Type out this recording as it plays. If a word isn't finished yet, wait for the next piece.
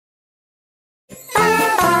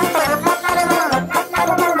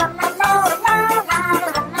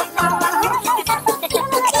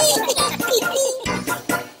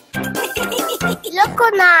Loco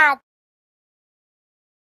Nuts.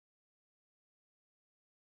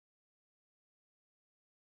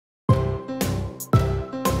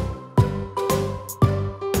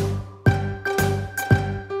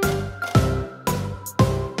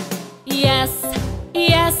 Yes,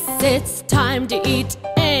 yes, it's time to eat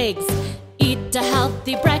eggs. Eat a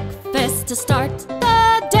healthy breakfast to start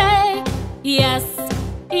the day. Yes,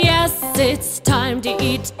 yes, it's time to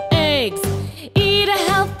eat eggs. Eat a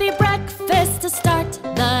healthy breakfast to start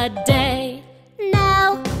the day.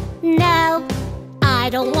 No, no, I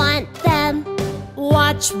don't want them.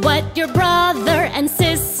 Watch what your brother and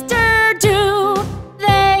sister do.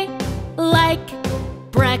 They like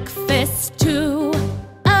breakfast too.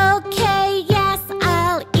 Okay, yes,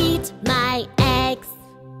 I'll eat my eggs.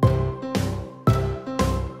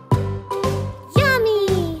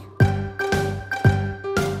 Yummy!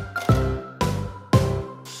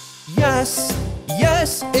 Yes,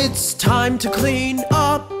 yes, it's time to clean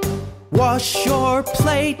up. Wash your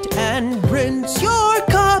plate and rinse your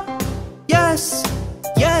cup. Yes,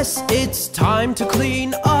 yes, it's time to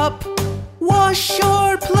clean up. Wash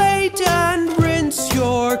your plate and rinse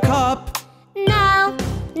your cup. No,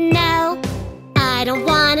 no, I don't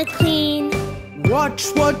want to clean.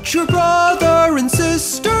 Watch what your brother and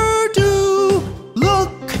sister do.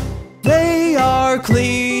 Look, they are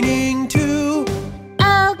cleaning too.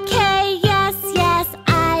 Okay, yes, yes,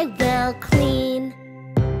 I will clean.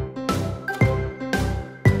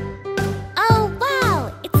 Oh,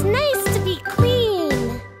 wow, it's nice to be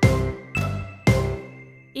clean.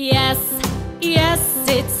 Yes, yes,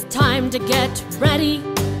 it's time to get ready.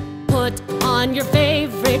 Put on your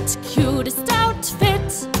favorite, cutest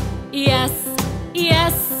outfit. Yes,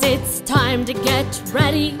 yes, it's time to get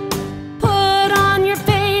ready. Put on your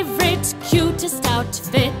favorite, cutest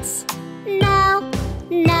outfit. No,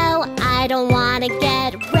 no, I don't want to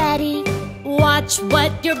get ready. Watch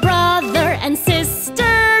what your brother and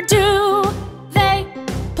sister do. They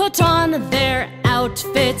put on their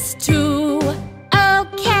outfits too.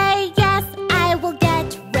 Okay, yes, I will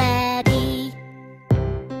get ready.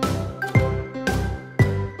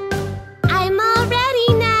 I'm all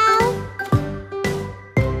ready now.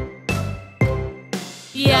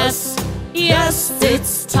 Yes, yes,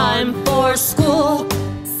 it's time for school.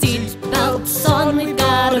 Seat belts on, we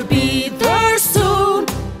gotta be there soon.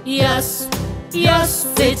 Yes, yes,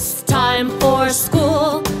 it's time for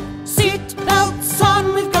school. Seat belts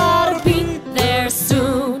on, we gotta be there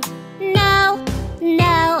soon. No,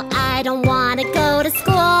 no, I don't want to go to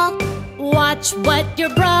school. Watch what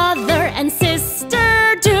your brother and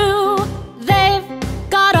sister do. They've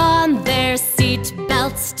got on their seat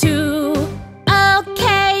belts too.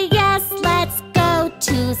 Okay, yes, let's go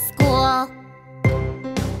to school.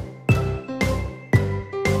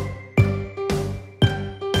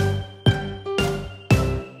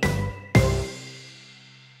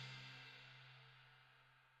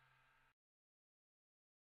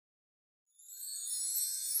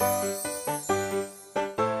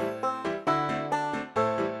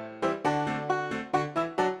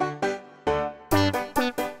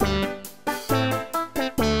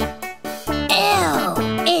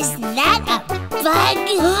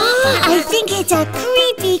 I think it's a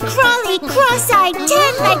creepy, crawly, cross-eyed,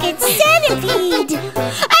 10-legged centipede.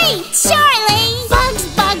 Hey, Charlie! Bugs,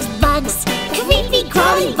 bugs, bugs. Creepy,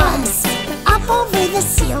 crawly bugs. Up over the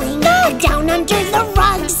ceiling, down under the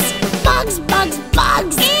rugs. Bugs, bugs,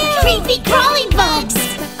 bugs. Creepy, crawly bugs.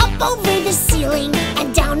 Up over the ceiling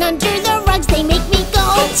and down under the rugs. They make me go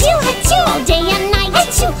achoo, achoo all day and night.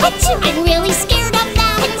 Achoo, achoo. I'm really scared of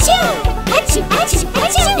them. Achoo, achoo, achoo,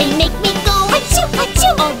 achoo. They make me go achoo,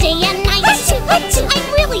 achoo all day and night. Achoo, achoo. I'm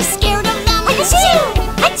really scared of them. Achoo,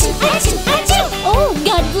 achoo, achoo, achoo. Oh,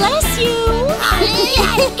 God bless you!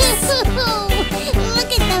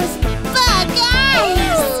 Look at those bug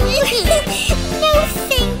eyes. No,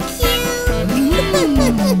 thank you.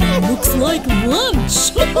 Looks like lunch!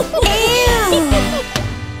 Ew.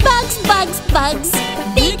 Bugs, bugs, bugs.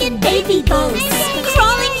 Big and baby bugs.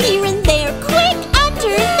 Crawling here and there, quick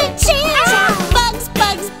under the chair. Bugs,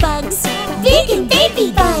 bugs, bugs. Big and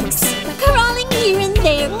baby bugs. Crawling here and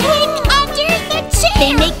there, quick under the chair.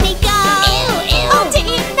 They make me go ew, ew. All day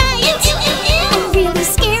and night. Ew, ew, ew, ew. I'm really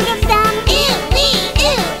scared of them. Ew, ew,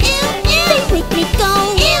 ew, ew. They make me go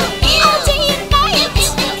ew, ew. All day and night. Ew, ew,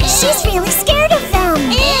 ew, ew. She's really scared of them.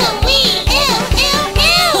 Ew, ew, ew, ew,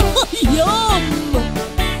 ew.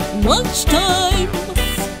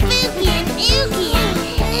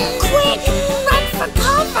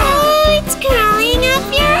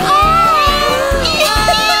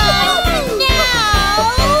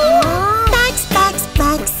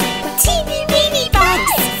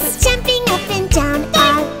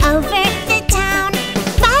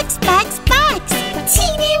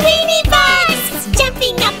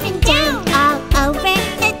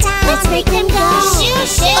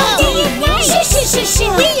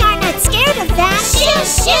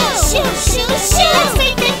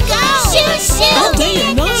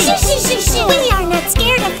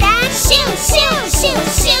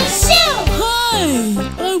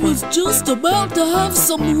 have to have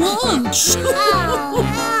some lunch.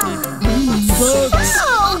 Bugs.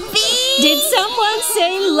 Did someone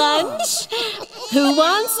say lunch? Who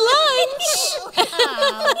wants lunch?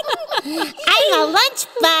 I'm a lunch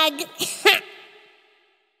bug.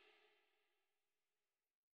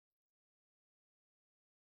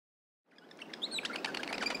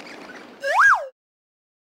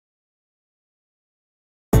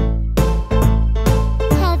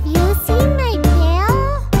 Have you seen my pail?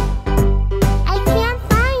 I can't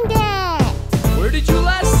find it. Where did you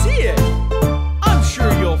last see it? I'm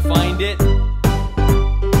sure you'll find it.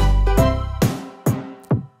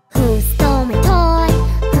 Who stole my toy?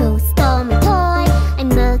 Who stole my toy? I'm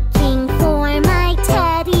looking for my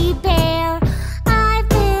teddy bear. I've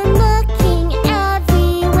been looking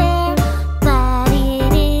everywhere, but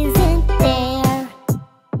it isn't there.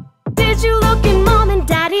 Did you look in Mom and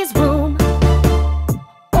Daddy's room?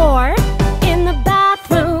 Or in the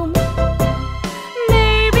bathroom?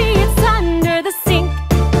 Maybe it's under the sink.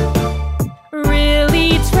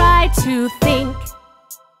 Really try to think.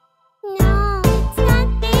 No, it's not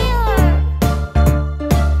there.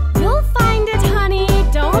 You'll find it, honey,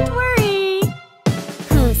 don't worry.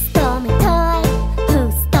 Who stole my toy?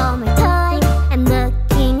 Who stole my toy? I'm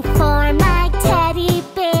looking for my teddy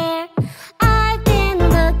bear. I've been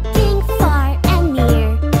looking far and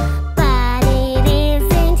near, but it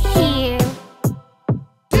isn't here.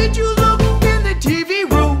 Did you look in the TV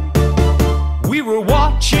room? We were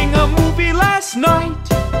watching a movie last night.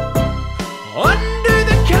 Under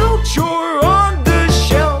the couch or on the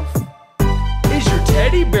shelf. Is your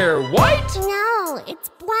teddy bear white? No, it's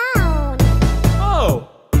brown. Oh,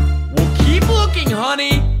 well keep looking,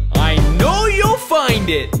 honey. I know you'll find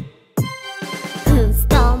it. Who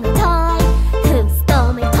stole my toy? Who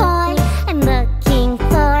stole my toy? I'm looking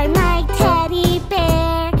for my teddy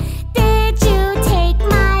bear. Did you take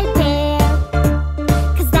my bear?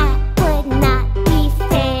 'Cause that would not be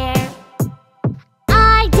fair.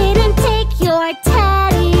 I didn't take your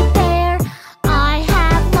teddy bear. I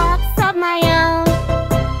have lots of my own.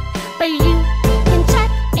 But you can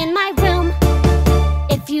check in my room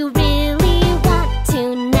if you really want to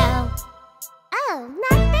know. Oh,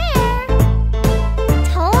 not there.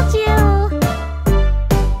 Told you.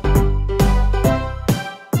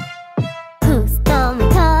 Who stole my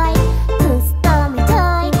toy? Who stole my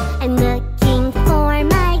toy? I'm looking for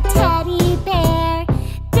my teddy bear.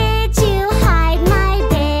 Did you hide my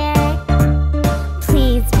bear?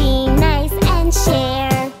 Please be nice and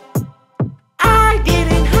share. I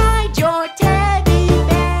didn't hide your teddy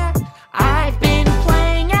bear. I've been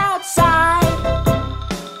playing outside.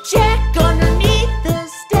 Check underneath the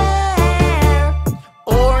stair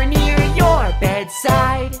or near your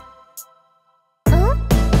bedside. Oh?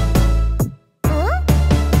 Oh?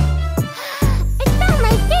 I found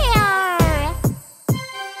my bear!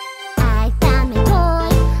 I found my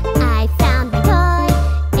toy. I found my toy.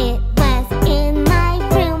 It was in my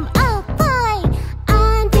room. Oh boy!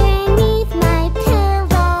 Underneath my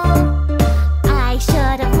pillow. I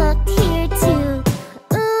should have looked here too.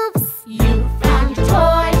 Oops! You found your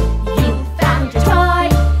toy, you found your toy.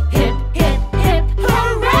 Hip, hip, hip,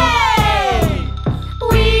 hooray!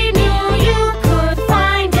 We knew you could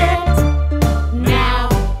find it. Now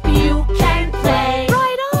you can play.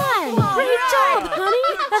 Right on! Great job, honey!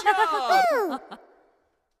 Ooh.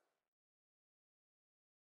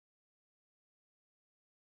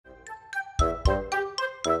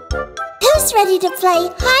 Who's ready to play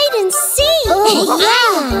hide and seek?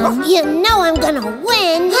 You know I'm gonna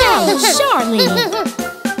win. Oh, Charlie!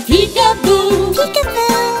 Peekaboo,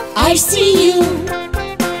 Peekaboo. I see you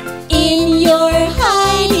in your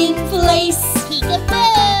hiding place.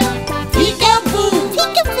 Peekaboo. Peekaboo,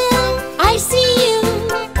 Peekaboo. I see you.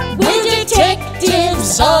 We're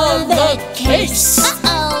detectives on the case.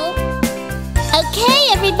 Uh-oh. Okay,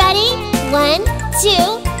 everybody. 1,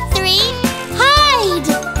 2, 3, hide!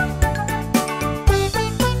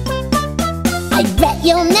 I bet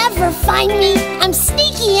you'll never find me. I'm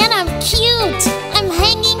sneaky and I'm cute. I'm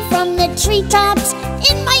hanging from the treetops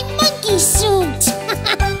in my monkey suit.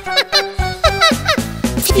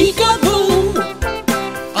 Peekaboo,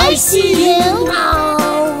 I see you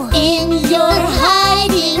Oh. in your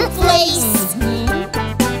hiding place.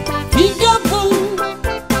 Peekaboo,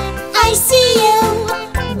 I see you.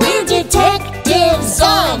 We're detectives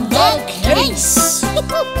on the case.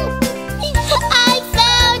 I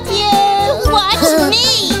found you! Watch me!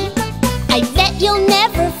 I bet you'll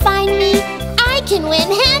never find me. I can win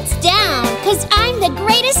hands down, 'cause I'm the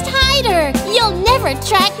greatest hider. You'll never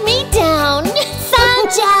track me down. Found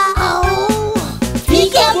ya! Oh.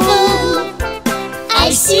 Peekaboo,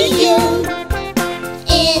 I see you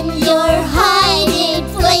in your hiding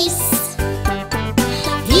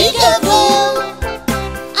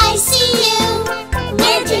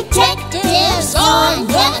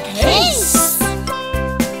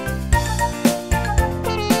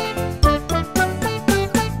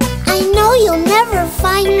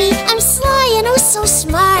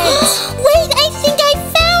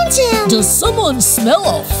someone smell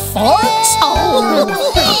a fart? Oh.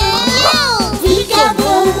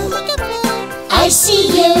 Peekaboo, I see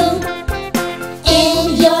you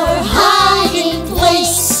in your hiding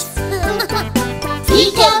place.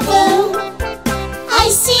 Peekaboo, I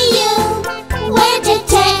see you. We're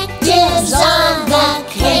detectives on the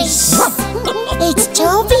case. It's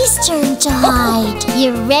Toby's turn to hide.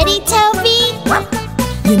 You ready, Toby?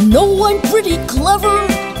 You know I'm pretty clever.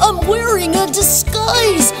 I'm wearing a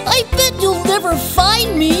disguise. I bet you'll never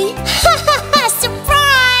find me.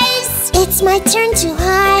 Surprise! It's my turn to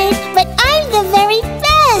hide, but I'm the very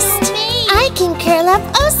best. I can curl up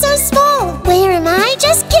oh so small. Where am I?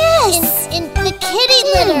 Just guess. In the kitty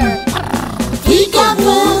litter.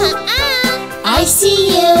 Peekaboo, I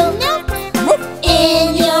see you. Nope.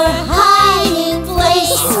 In your hiding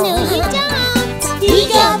place. No, you don't.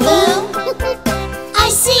 Peekaboo, I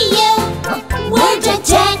see you. We're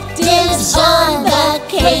detectives on the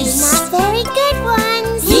case. Not very good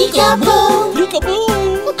ones. Peekaboo, Peekaboo!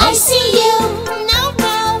 I see you. No.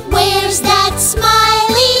 Where's that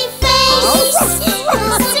smiley face?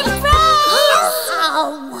 Surprise!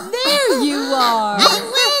 There you are! I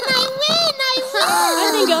win! I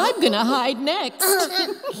think I'm gonna hide next.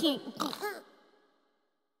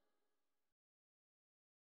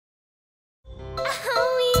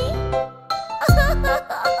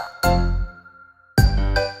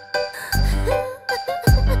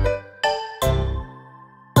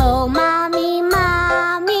 Oh, mommy,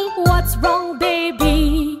 mommy, What's wrong,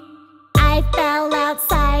 baby? I fell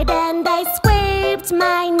outside and I scraped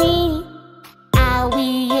my knee.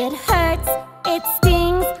 Owie, it hurts, it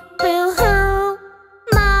stings, boo-hoo.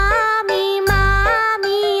 Mommy,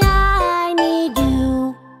 mommy, I need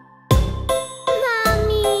you.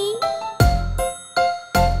 Mommy.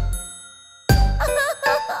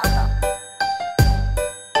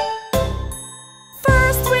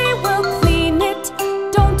 First we will clean it,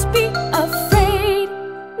 don't be afraid.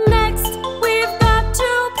 Next we've got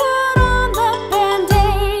to put on the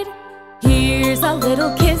Band-Aid. Here's a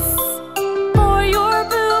little kiss for your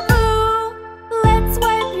boo-boo. Let's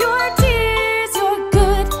wipe your tears, you're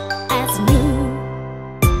good as new.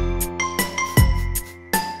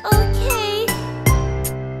 Okay.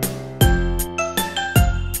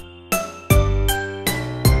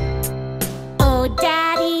 Oh,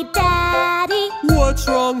 daddy, daddy, What's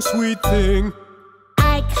wrong, sweet thing?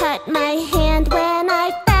 I cut my hand when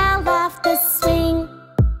I fell off the swing.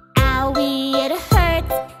 Owie, it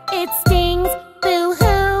hurts, it stings,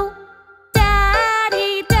 boo-hoo.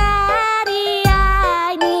 Daddy, daddy,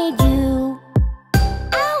 I need you.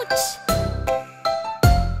 Ouch!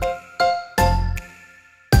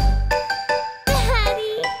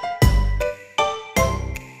 Daddy.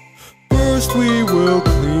 First we will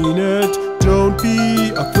clean it, don't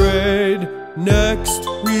be afraid. Next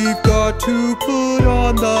we've got to put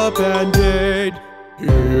on the Band-Aid.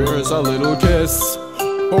 Here's a little kiss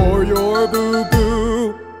for your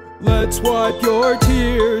boo-boo. Let's wipe your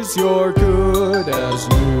tears, you're good as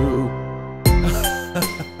new.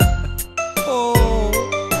 Oh,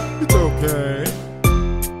 it's okay.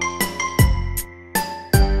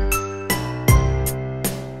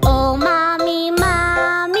 Oh, mommy,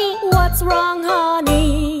 mommy, What's wrong,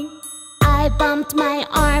 honey? I bumped my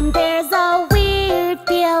arm, there's a weird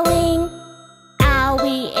feeling.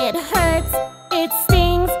 Owie, it hurts, it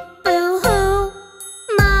stings, boo-hoo.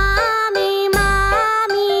 Mommy,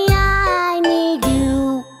 mommy, I need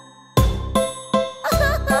you.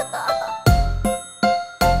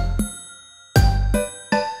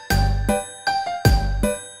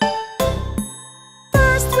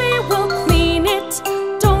 First we will clean it,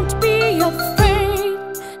 don't be afraid.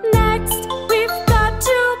 Next we've got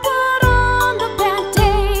to put on the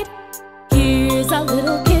Band-Aid. Here's a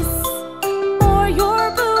little kiss for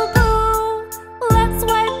your boo-boo. Let's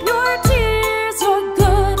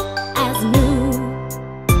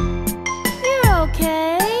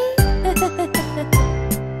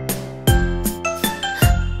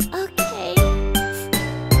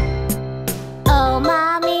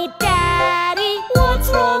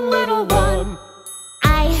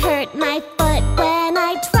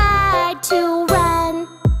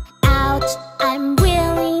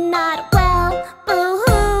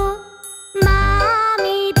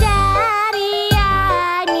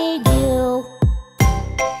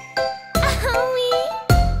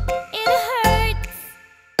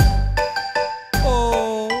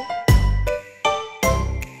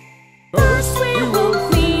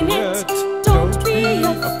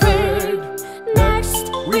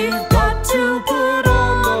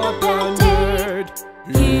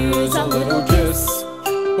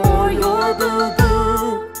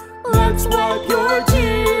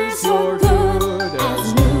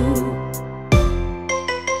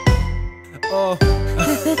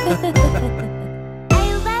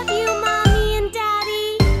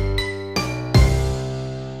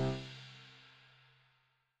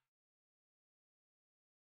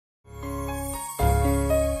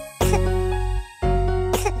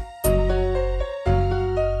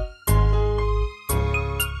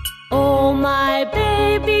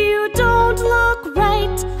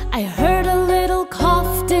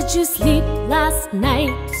last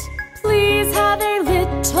night. Please have a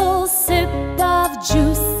little sip of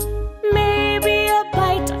juice, maybe a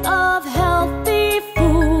bite of healthy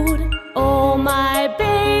food. Oh my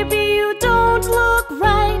baby, you don't look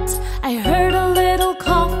right. I heard a little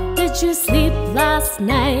cough. Did you sleep last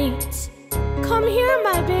night? Come here,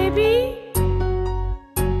 my baby.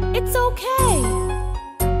 It's okay.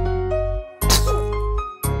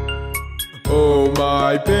 Oh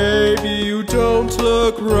my baby, you don't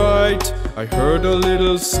look right. I heard a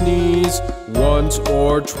little sneeze once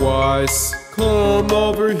or twice. Come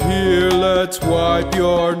over here, let's wipe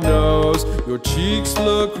your nose. Your cheeks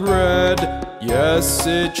look red, yes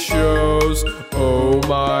it shows. Oh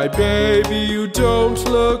my baby, you don't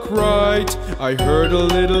look right. I heard a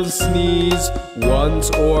little sneeze once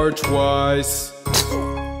or twice.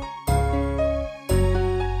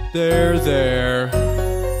 There.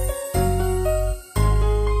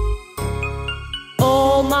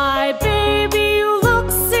 Oh my baby, you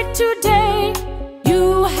look sick today.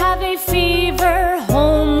 You have a fever,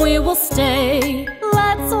 home we will stay.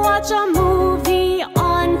 Let's watch a movie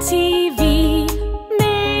on TV.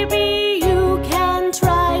 Maybe you can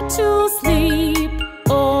try to sleep.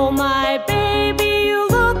 Oh my baby, you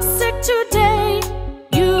look sick today.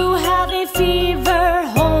 You have a fever,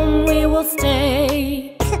 home we will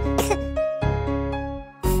stay.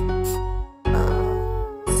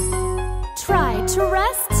 Try to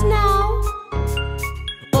rest now.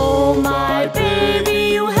 Oh my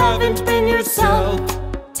baby, you haven't been yourself.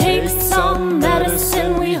 Take some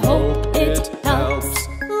medicine, we hope it helps.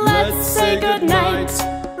 Let's say goodnight,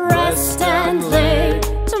 rest and lay.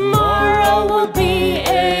 Tomorrow will be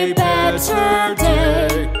a better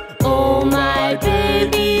day. Oh my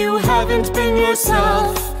baby, you haven't been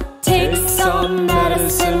yourself. Take some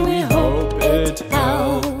medicine, we hope it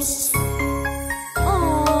helps.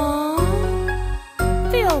 Aww,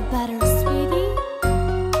 feel better, sweetie.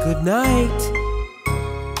 Good night.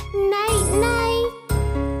 Night, night.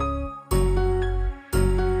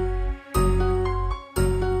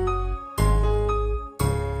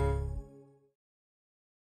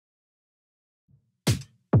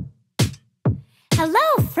 Hello,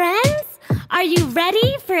 friends. Are you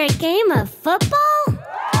ready for a game of football?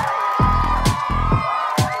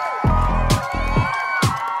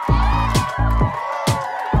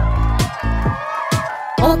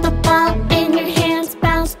 Hold the ball in your hands,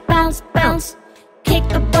 bounce, bounce, bounce. Kick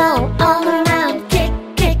the ball all around, kick,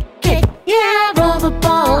 kick, kick. Yeah, roll the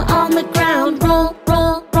ball on the ground, roll,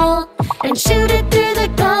 roll, roll. And shoot it through the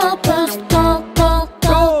goalpost, goal, goal,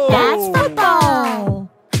 goal. That's football.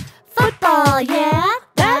 Football, yeah,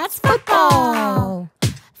 that's football.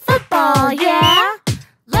 Football, yeah.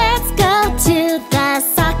 Let's go to the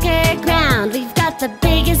soccer ground. We've got the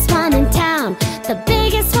biggest one in town, the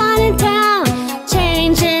biggest one in town.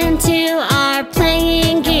 Change into our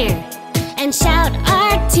playing gear and shout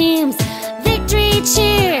our team's victory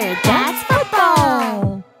cheer. That's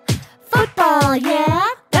football. Football, yeah,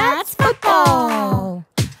 that's football.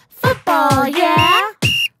 Football, yeah.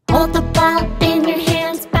 Hold the ball in your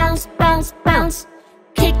hands, bounce, bounce, bounce.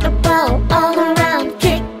 Kick the ball all around,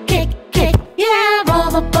 kick, kick, kick. Yeah,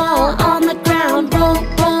 roll the ball on the ground, roll,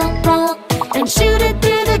 roll, roll. And shoot it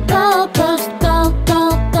through the goalpost, goal,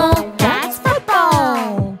 goal, goal. That's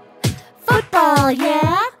football. Football,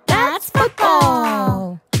 yeah, that's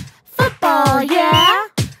football. Football, yeah.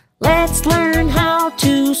 Let's learn how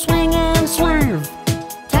to swing and swerve.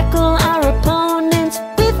 Tackle our opponents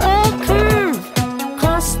with a curve.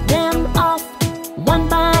 Cross them off one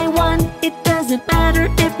by one. It doesn't matter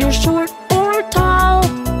if you're short or tall.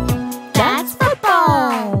 That's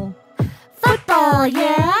football. Football,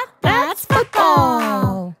 yeah, that's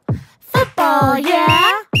football. Football,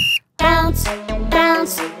 yeah. Bounce,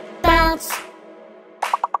 bounce, bounce.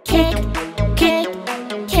 Kick, kick,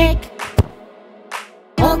 kick.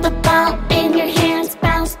 Hold the ball in your hands,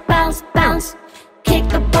 bounce, bounce, bounce. Kick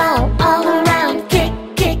the ball all around, kick,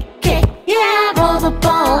 kick, kick. Yeah, roll the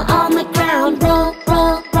ball on the ground, roll,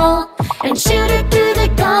 roll, roll. And shoot it through the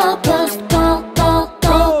goalpost, goal, goal,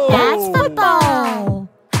 goal. That's football.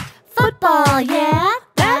 Football, yeah,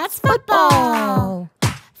 that's football.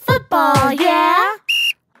 Football, yeah.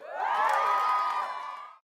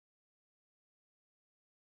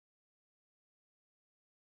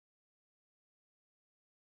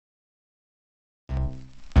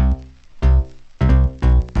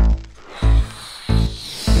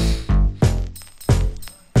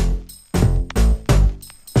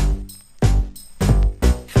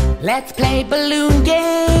 Let's play balloon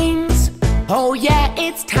games. Oh yeah,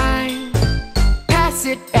 it's time. Pass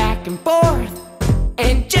it back and forth,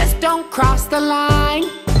 and just don't cross the line.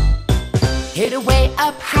 Hit it way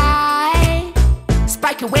up high,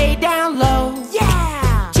 like you're way down low.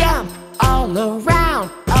 Yeah! Jump all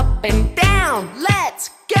around, up and down, let's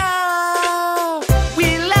go!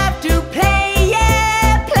 We love to play,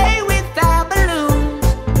 yeah, play with our balloons.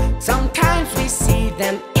 Sometimes we see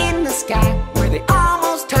them in the sky where they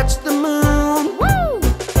almost touch the moon. Woo!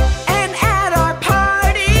 And at our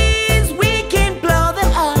parties we can blow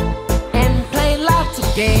them up and play lots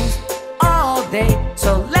of games all day.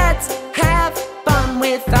 So let's have fun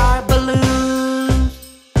with our balloons.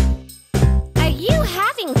 Are you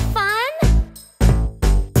having fun?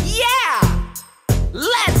 Yeah!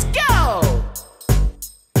 Let's go!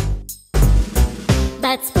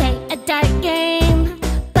 Let's play a dart game.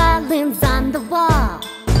 Balloons on the wall.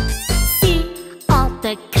 See all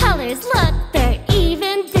the colors, look, they're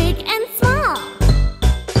even big and small.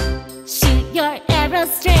 Shoot your arrow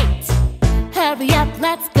straight. Hurry up,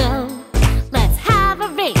 let's go. Let's have a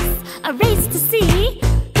race to see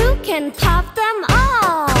who can pop them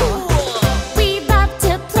all. We love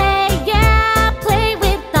to play, yeah, play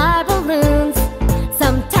with our balloons.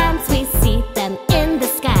 Sometimes we see them in the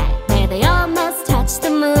sky where they almost touch the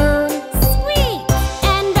moon. Sweet!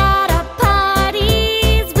 And at our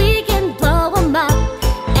parties we can blow them up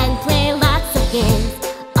and play lots of games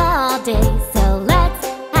all day. So let's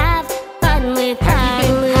have fun with our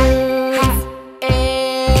balloons. Hot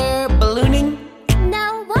air ballooning?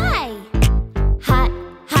 No, why? Hot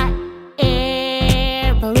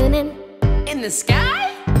air ballooning. In the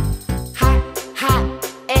sky? Hot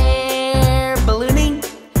air ballooning?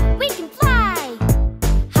 We can fly.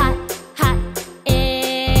 Hot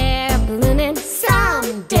air ballooning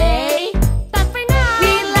someday. But for now,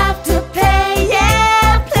 We love to play,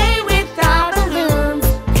 yeah, play with our balloons.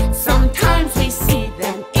 Sometimes we see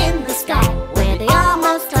them in the sky where they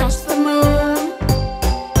almost touch the moon.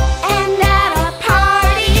 And at our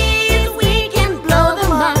parties we can blow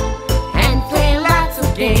them up and play lots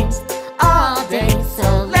of games all day.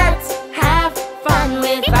 So let's have fun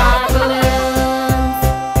with our balloons.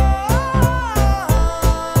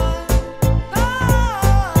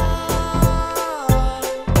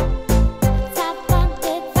 let's have fun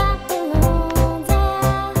with our balloons.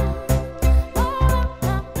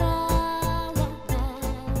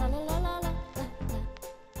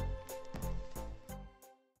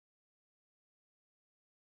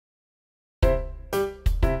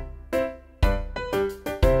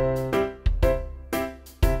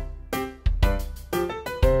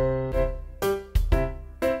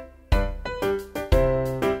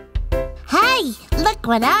 Hey, look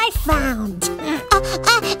what I found.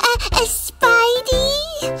 A Spidey?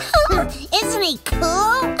 Isn't he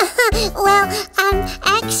cool? Well,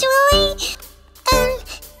 actually,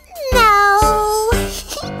 no.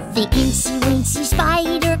 The Incy Wincy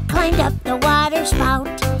Spider climbed up the water spout.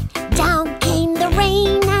 Down came the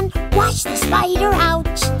rain and washed the spider out.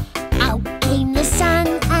 Out came the sun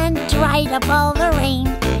and dried up all the rain.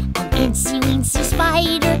 An Incy Wincy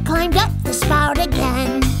Spider climbed up the spout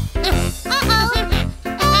again.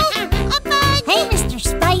 Hey, Mr.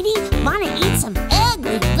 Spidey, wanna eat some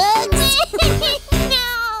ugly bugs?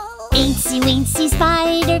 No! Incy Wincy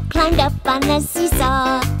Spider climbed up on the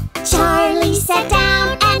seesaw. Charlie sat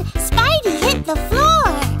down and Spidey hit the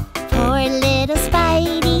floor. Poor little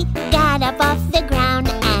Spidey got up off the ground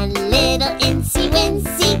and little Incy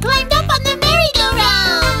Wincy climbed up on the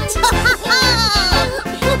merry-go-round.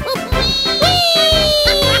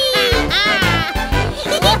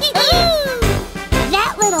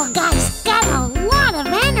 That little guy's got a lot of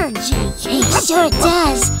energy. He sure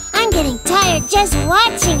does. I'm getting tired just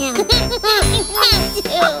watching him.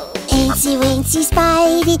 Incy Wincy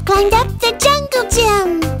Spidey climbed up the jungle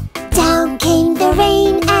gym. Down came the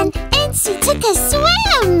rain and Incy took a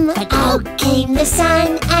swim. But out came the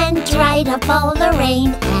sun and dried up all the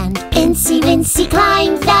rain. And Incy Wincy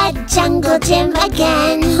climbed the jungle gym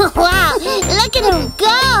again. Wow, look at him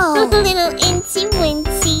go! Little Incy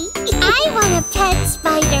Wincy. I want a pet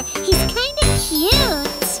spider. He's kind of cute.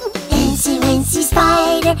 Incy Wincy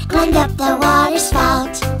Spider climbed up the water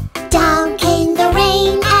spout. Down came the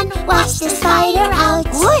rain and washed the spider out.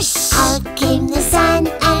 Whoosh! Out came the sun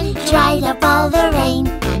and dried up all the rain.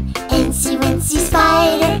 And Incy Wincy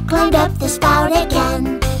Spider climbed up the spout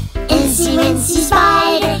again. Incy Wincy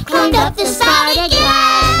Spider climbed up the spout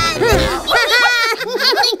again.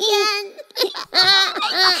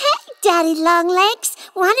 Hey, Daddy Longlegs,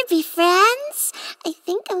 wanna be friends? I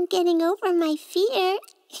think I'm getting over my fear.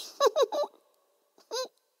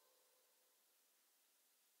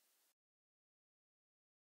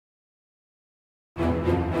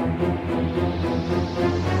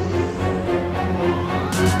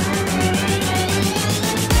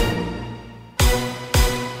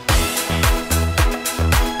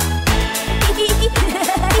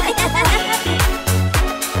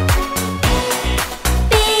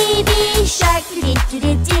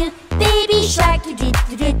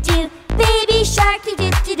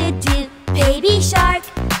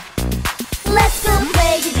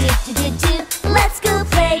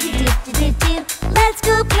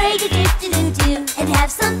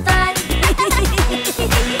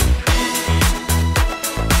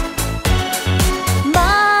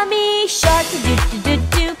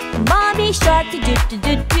 Mommy shark, do do do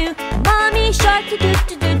do do. Mommy shark, do do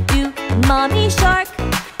do do do. Mommy shark.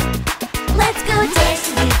 Let's go dance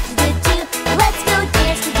to do do do do. Let's go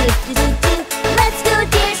dance to do do do do. Let's go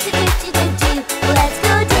dance to do do do do. Let's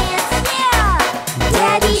go dance, yeah!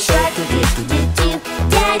 Daddy shark, do do do do do.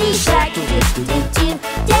 Daddy shark, do do do do do.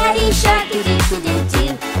 Daddy shark, do do do do do.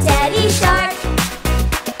 Daddy shark.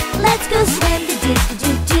 Let's go swim, do do do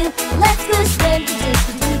do do. Let's go swim, do do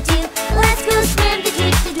do do do. Let's go swim, do do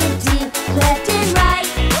do do do. Left and right,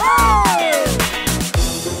 whoa!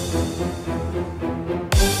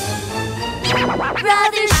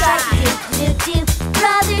 Brother shark, do do do do.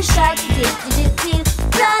 Brother shark, do do do do.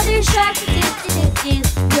 Brother shark, do do do do.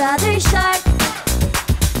 Brother shark.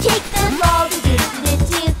 Kick the ball, do do do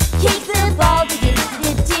do. Kick the ball, do do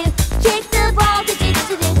do do. Kick the ball, do do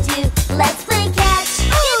do do. Let's play catch.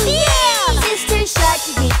 Oh yeah! Sister shark,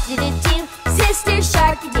 do do do do. Sister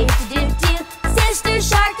shark, do do do do. Sister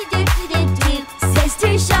shark, do do do do.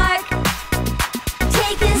 Sister shark.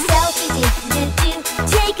 Take a selfie, do do do.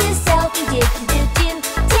 Take a selfie, do do do.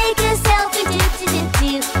 Take a selfie, do do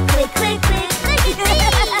do. Click, click, click. Look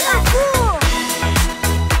at me! Cool.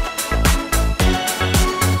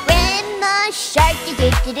 Grandma shark, do do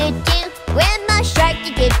do do. Grandma shark, do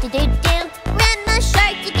do do do. Grandma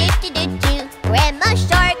shark, do do do do. Grandma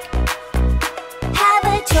shark. Have a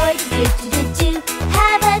toy, do do do do.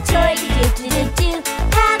 Have a toy, do do do do.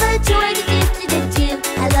 Have a toy, do do do do.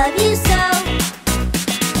 I love you so.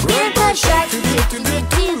 Grandpa shark, do do do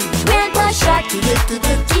do. Grandpa shark, do do do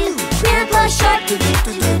do. Grandpa shark, do do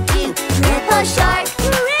do do. Grandpa shark,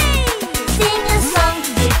 hooray! Sing a song,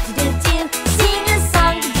 do do do. Sing a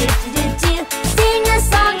song, do do do. Sing a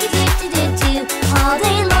song, do do do. All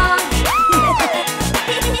day long.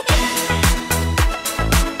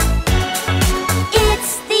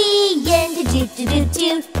 It's the end, do do do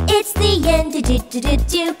do. It's the end, do do do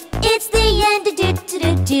do. It's the end, do do do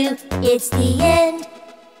do. It's the end.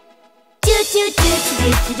 Do do do do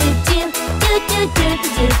do do do. Do do do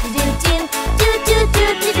do do do. Do do do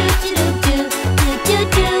do do do do. Do do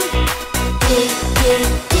do. Do do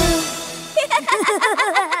do.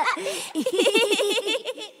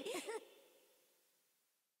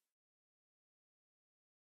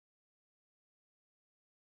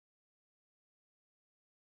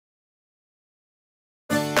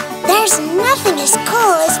 There's nothing as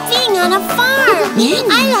cool as being on a farm.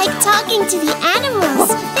 I like talking to the animals.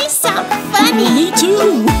 They sound funny. Me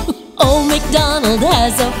too. Old MacDonald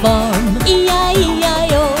has a farm,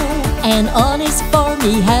 E-I-E-I-O. And on his farm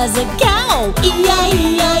he has a cow,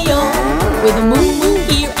 E-I-E-I-O. With a moo-moo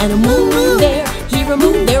here and a moo-moo there. Here a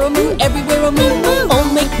moo, there a moo, everywhere a moo-moo.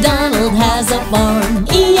 Old MacDonald has a farm,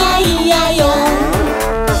 E-I-E-I-O.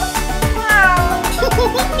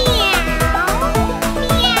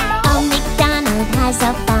 Old MacDonald has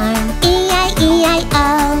a farm,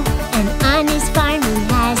 E-I-E-I-O. And on his farm he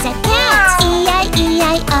has a cat,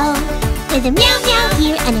 E-I-E-I-O. With a meow meow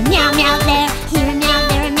here and a meow meow there. Here a meow,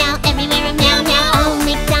 there a meow, everywhere a meow meow. Old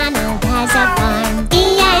MacDonald has a farm,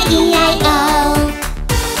 E-I-E-I-O.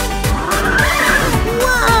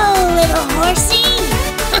 Whoa, little horsey!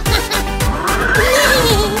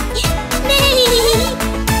 Neigh,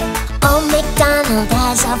 Old MacDonald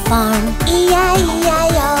has a farm,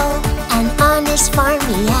 E-I-E-I-O. And on his farm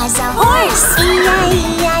he has a horse,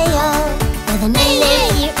 E-I-E-I-O. With a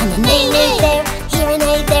neigh-neigh here and a neigh-neigh there. Here a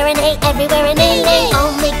neigh, there a neigh, everywhere a neigh-neigh.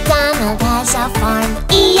 Old MacDonald has a farm,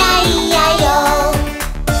 E-I-E-I-O.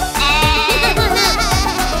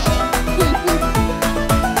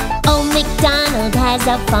 Old MacDonald has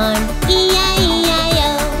a farm,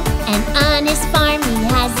 E-I-E-I-O. And on his farm he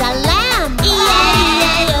has a lamb,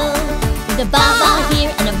 E-I-E-I-O. With a baa-baa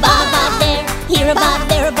here and a baa-baa there. Here a baa,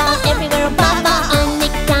 there a baa, everywhere a baa-baa. Old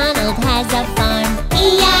MacDonald has a farm,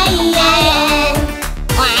 E-I-E-I-O.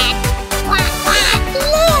 Quack, quack, quack.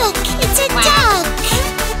 Look, it's a duck.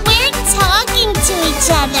 We're talking to each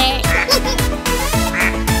other.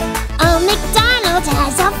 Old MacDonald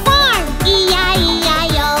has a farm,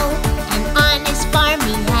 E-I-E-I-O. And on his farm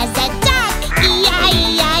he has a duck,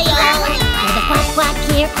 E-I-E-I-O. With a quack, quack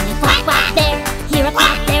here and a quack, quack there. Here a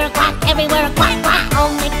quack, there a quack, everywhere a quack, quack.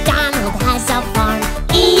 Old MacDonald has a farm,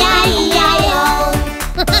 E-I-E-I-O.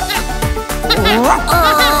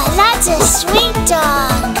 Oh, that's a sweet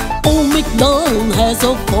dog. Old MacDonald has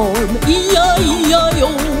a farm, E-I-E-I-O.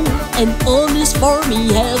 And on his farm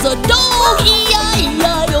he has a dog,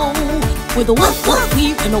 E-I-E-I-O. With a woof woof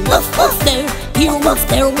here and a woof woof there. Here a woof,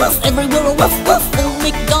 there a woof, everywhere a woof woof. Old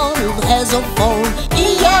MacDonald has a farm,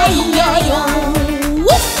 E-I-E-I-O.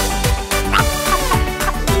 Woof!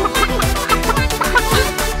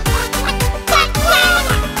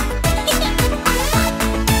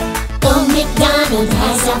 McDonald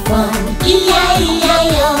has a farm,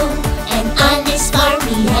 E-I-E-I-O. And on his farm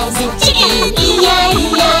he has a chicken,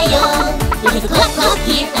 E-I-E-I-O. With a cluck cluck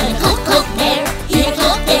here and a cluck cluck there, here a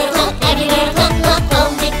cluck, there a cluck, everywhere a cluck cluck. Oh,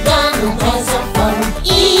 McDonald has a farm,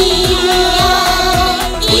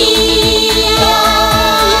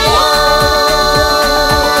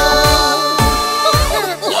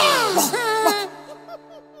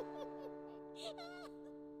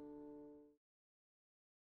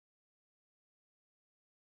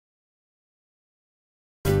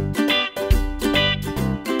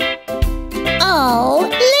 Oh,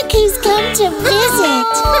 look who's come to visit.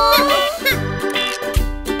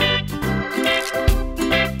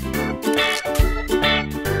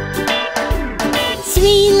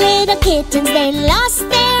 3 little kittens, they lost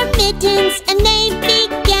their mittens and they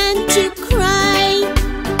began to cry.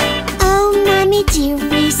 Oh, Mommy dear,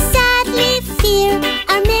 we sadly fear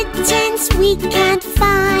our mittens we can't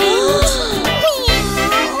find.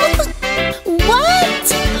 What?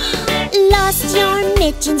 Lost your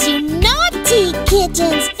mittens, you naughty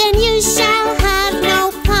kittens, then you shall have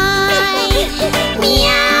no pie.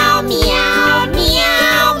 Meow, meow,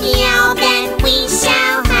 meow, meow, then we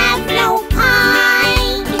shall have no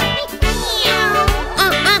pie.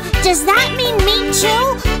 Does that mean me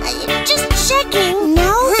too? Just checking.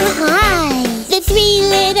 No pie. The 3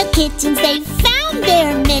 little kittens, they found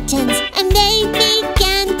their mittens and they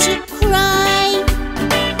began to cry.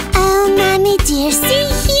 Oh, Mommy dear, see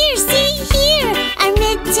here, our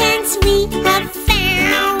mittens we have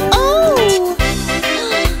found. Oh,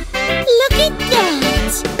 look at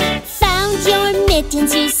that. Found your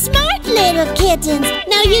mittens, you smart little kittens.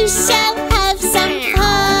 Now you shall have some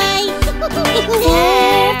pie. Purr, purr,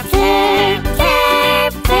 purr,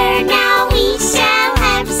 purr. Now we shall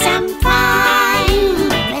have some pie.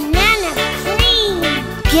 Banana cream.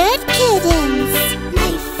 Good kittens.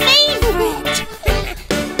 My favorite.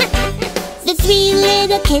 The 3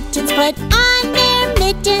 little kittens put on their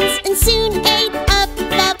mittens and soon ate up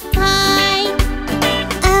the pie.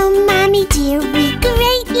 Oh, Mommy dear, we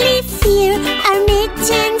greatly fear our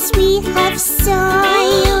mittens we have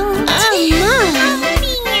soiled. Oh, my.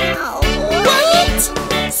 What?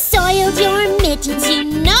 Soiled your mittens, you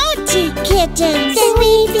naughty kittens. Then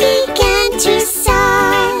we began to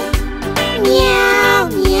sigh. Meow,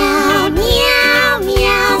 meow, meow,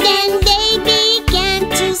 meow. Then they began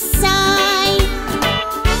to sigh.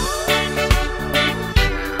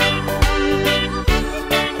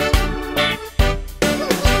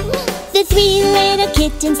 The 3 little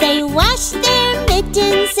kittens, they washed their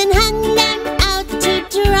mittens and hung them out to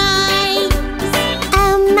dry.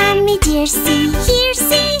 Oh, Mommy dear, see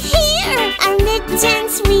here, our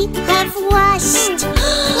mittens we have washed.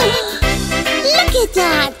 Look at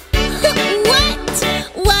that. What?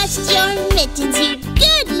 Washed your mittens, you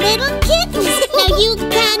good little kittens. Now you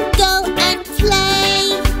can go and play.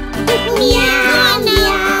 Meow,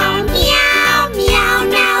 meow, meow, meow.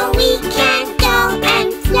 Now we can go and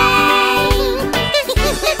play.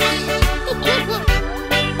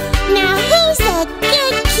 Now who's a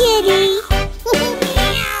good kitty?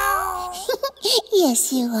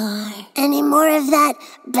 Yes, you are. Any more of that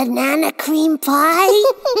banana cream pie?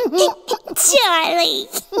 Charlie!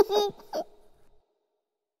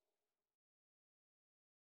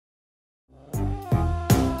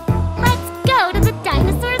 Let's go to the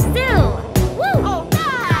dinosaur zoo! Woo! All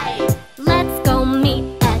right! Let's go meet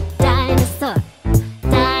a dinosaur.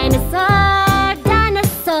 Dinosaur,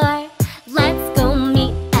 dinosaur. Let's go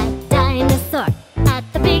meet a dinosaur at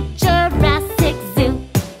the big Jurassic Zoo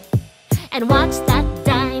and watch that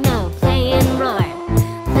dino play and roar.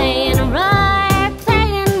 Play and roar, play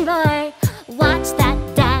and roar. Watch that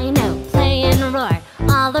dino play and roar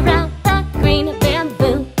all around the green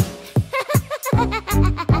bamboo.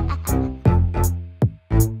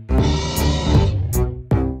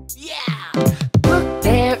 Look,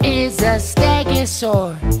 there is a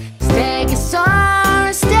stegosaur.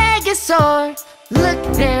 Stegosaur, stegosaur. Look,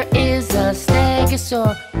 there is a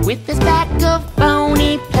stegosaur with his back of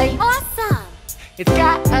bony plate. Awesome! It's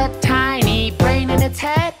got a tiny brain in its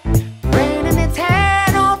head. Brain in its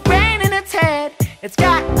head, oh, brain in its head. It's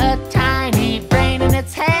got a tiny brain in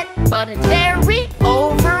its head, but it's very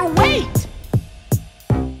overweight.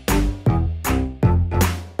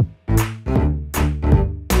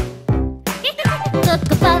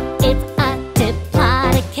 Look above, it's a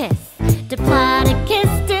diplodocus.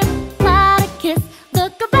 Diplodocus, diplodocus.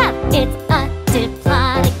 Look above, it's a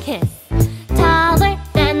diplodocus. Taller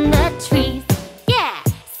than the trees. Yeah,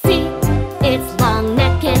 see, its long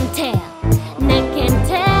neck and tail. Neck and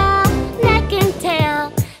tail, neck and tail.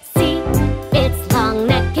 See, its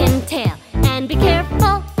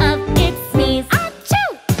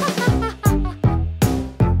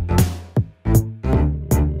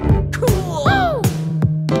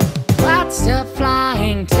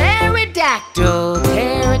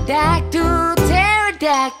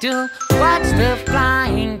pterodactyl. Watch the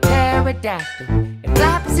flying pterodactyl. It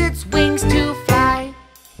flaps its wings to fly.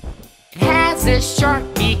 It has a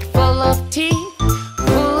sharp beak full of teeth,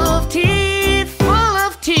 full of teeth, full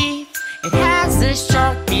of teeth. It has a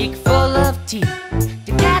sharp beak full of teeth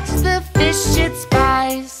to catch the fish it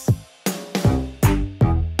spies.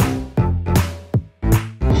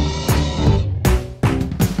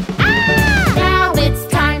 Now it's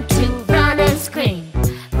time to run and scream.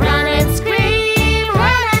 Run and scream,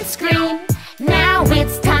 run and scream. Now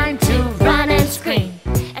it's time to run and scream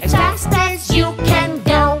as fast as you can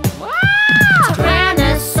go.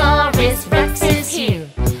 Tyrannosaurus Rex is here.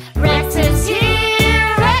 Rex is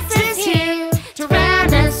here, Rex is here.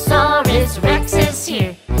 Tyrannosaurus Rex is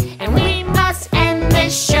here. And we must end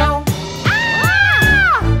this show.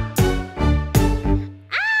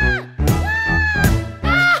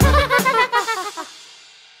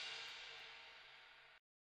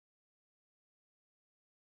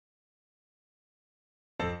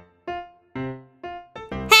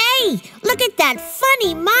 Hey, look at that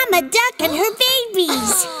funny mama duck and her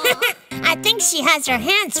babies. I think she has her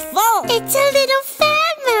hands full. It's a little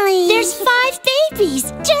family. There's 5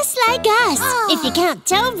 babies, just like us, if you count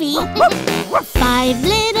Toby. 5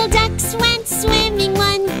 little ducks went swimming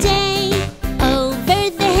one day,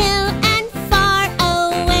 over the hill and far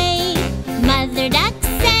away. Mother duck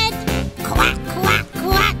said, quack, quack,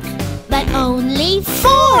 quack, but only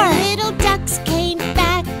 4 little ducks came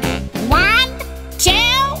back. 1, 2,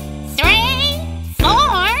 3, 4.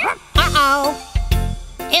 Uh-oh.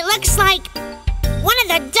 It looks like one of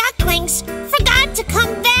the ducklings forgot to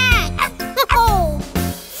come back. Oh.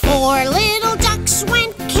 4 little ducks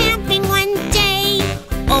went camping one day,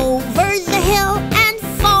 over the hill and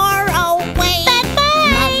far away.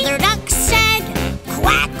 Bye-bye. Mother duck said,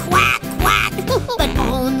 quack, quack, quack, but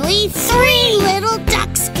only 3 little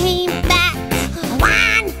ducks came back.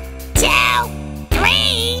 1, 2,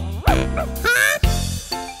 3. Huh?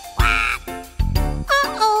 Quack.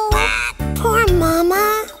 Uh-oh. Quack. Poor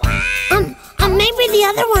Mama. Maybe the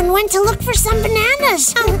other one went to look for some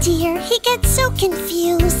bananas. Oh dear, he gets so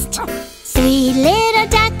confused. 3 little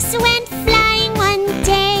ducks went flying one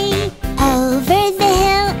day, over the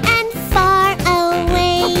hill and far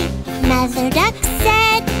away. Mother duck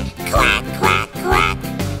said, quack, quack, quack,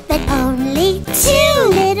 but only 2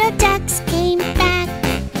 little ducks came back.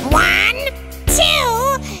 1,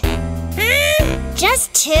 2.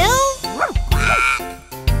 Just 2? Quack.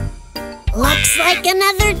 Looks like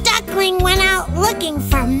another duckling went out looking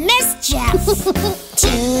for mischief. 2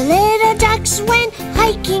 little ducks went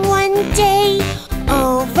hiking one day,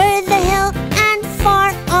 over the hill and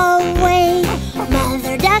far away.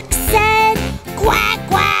 Mother duck said, quack,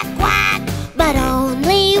 quack, quack, but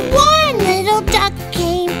only 1 little duck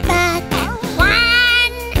came back. 1.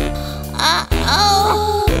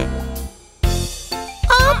 Uh-oh.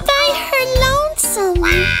 All by her lonesome.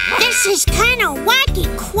 This is kind of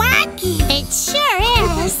wacky-quacky. It sure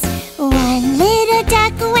is. 1 little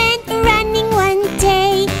duck went running one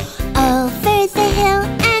day, over the hill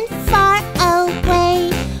and far away.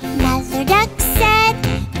 Mother duck said,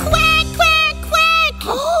 quack, quack, quack.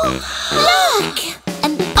 Look!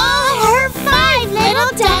 And all her 5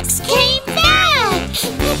 little ducks came back.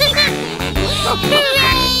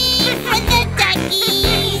 Hooray for the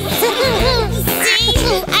duckies. See,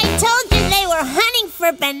 I told you they were hunting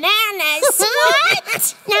for bananas.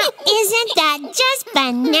 What? Now, isn't that just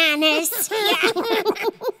bananas?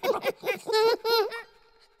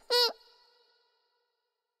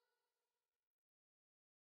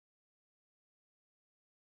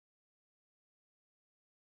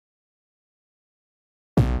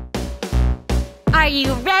 Are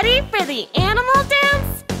you ready for the animal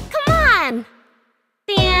dance? Come on!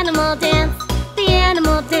 The animal dance, the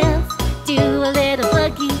animal dance. Do a little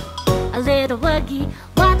boogie, a little woogie.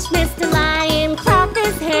 Watch Mr. Lion clap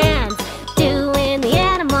his hands, doing the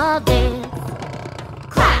animal dance.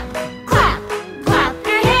 Clap, clap, clap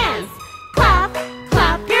your hands. Clap,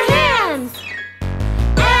 clap your hands.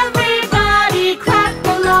 Everybody clap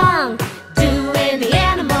along, doing the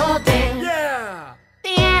animal dance. Yeah!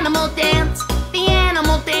 The animal dance, the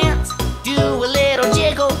animal dance. Do a little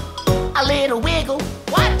jiggle, a little wiggle.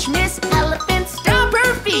 Watch Miss Elephant stomp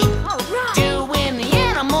her feet, doing the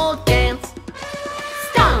animal dance.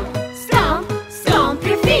 Stomp, stomp, stomp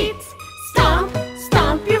your feet. Stomp,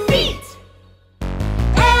 stomp your feet.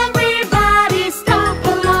 Everybody stomp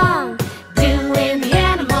along, doing the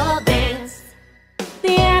animal dance.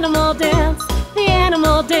 The animal dance, the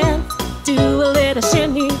animal dance. Do a little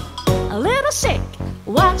shimmy, a little shake.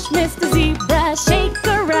 Watch Mr. Zebra shake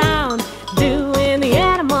around, doing the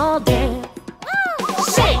animal dance.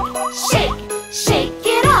 Shake, shake, shake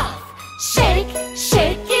it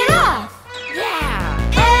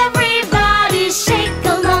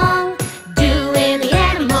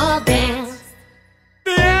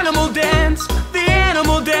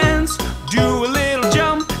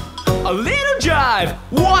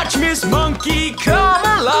alive. Watch Miss Monkey come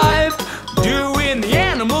alive, doing the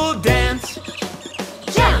animal dance.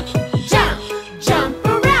 Jump, jump, jump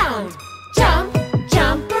around. Jump,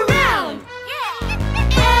 jump around.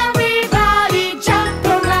 Everybody jump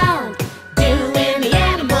around, doing the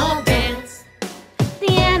animal dance.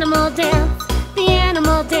 The animal dance, the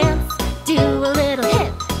animal dance. Do a little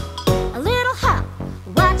hip, a little hop.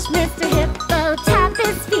 Watch Mr. Hippo tap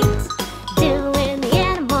his feet, doing the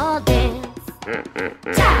animal dance.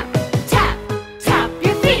 Tap, tap, tap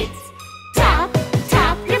your feet. Tap,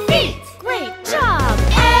 tap your feet. Great job!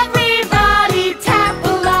 Everybody tap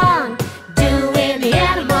along, doing the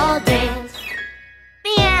animal dance.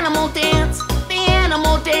 The animal dance, the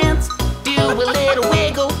animal dance. Do a little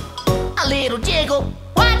wiggle, a little jiggle.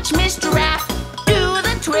 Watch Miss Giraffe do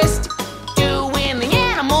the twist, doing the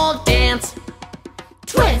animal dance.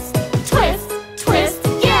 Twist, twist, twist,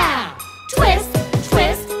 yeah. Twist,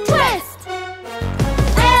 twist, twist.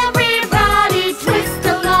 Everybody twist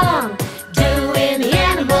along, doing the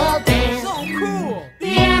animal dance. So cool! The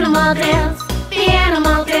animal dance, the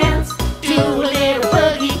animal dance. Do a little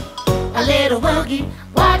boogie, a little woogie.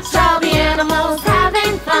 Watch all the animals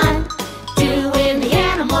having fun, doing the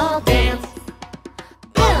animal dance.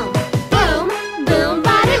 Boom, boom, boom,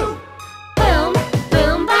 ba-doo. Boom,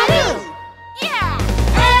 boom, ba-doo. Yeah!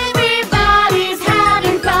 Everybody's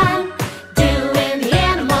having fun, doing the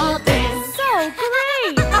animal dance. So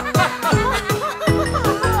great!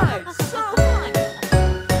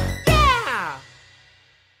 Yeah!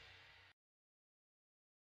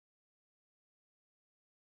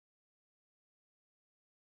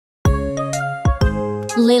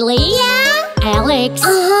 Lily? Yeah? Alex?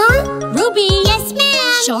 Ruby? Yes, ma'am.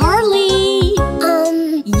 Charlie?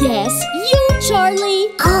 Yes, you, Charlie.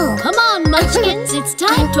 Oh. Come on, Munchkins, it's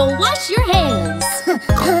time to wash your hands.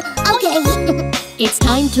 Okay. It's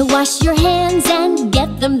time to wash your hands and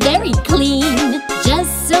get them very clean.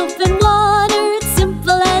 Just soap and water, it's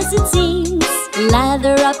simple as it seems.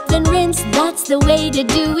 Lather up and rinse, that's the way to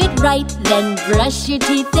do it right. Then brush your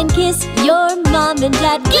teeth and kiss your mom and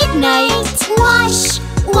dad goodnight. Wash,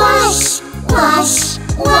 wash, wash,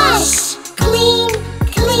 wash. Clean,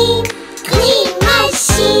 clean, clean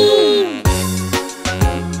machine.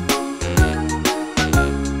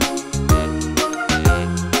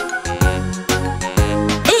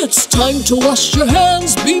 It's time to wash your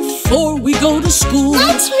hands before we go to school.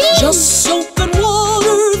 That's me. Just soap and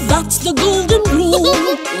water, that's the golden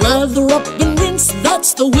rule. Lather up and rinse,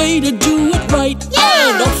 that's the way to do it right.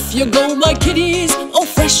 Yeah. And off you go, my kitties, all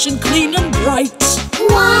fresh and clean and bright.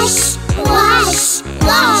 Wash, wash,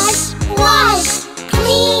 wash, wash.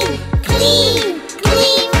 Clean, clean,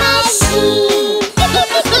 clean machine.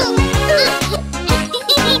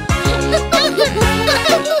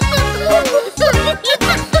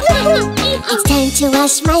 It's time to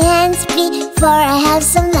wash my hands before I have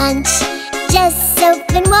some lunch. Just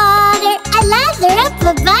soap and water, I lather up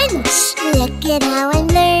a bunch. Look at how I'm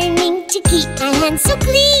learning to keep my hands so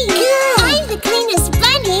clean. I'm the cleanest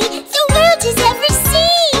bunny the world has ever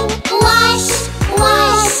seen. Wash,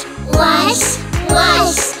 wash, wash,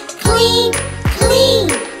 wash. Clean, clean,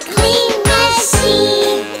 clean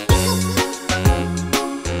machine.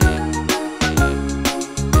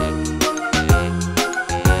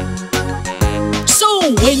 So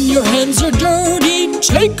when your hands are dirty,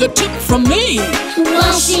 take a tip from me.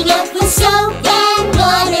 Washing up with soap and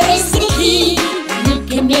water is the key. You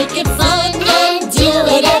can make it fun and do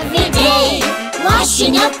it every day.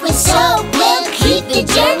 Washing up with soap will keep the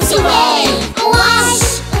germs away.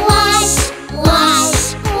 Wash, wash,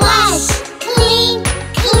 wash, wash. Clean,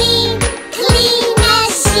 clean, clean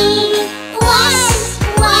machine. Wash,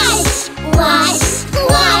 wash, wash,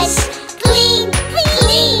 wash. Clean,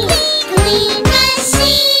 clean, clean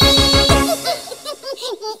machine.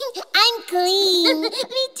 I'm clean.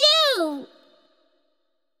 Me too.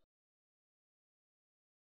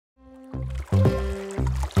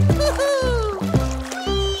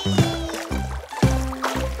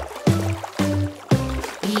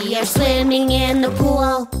 We are swimming in the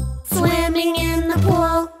pool, swimming in the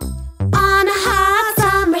pool. On a hot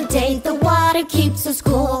summer day, the water keeps us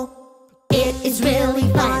cool. It is really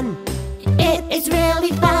fun, it is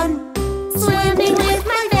really fun. Swimming with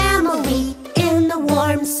my family in the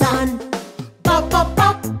warm sun. Bop, bop,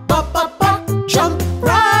 bop, bop, bop, bop, jump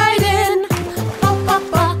right in. Bop, bop,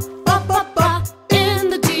 bop, bop, bop, bop, in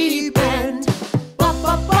the deep end. Bop,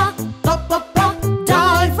 bop, bop, bop, bop, bop,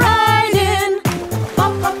 dive right in.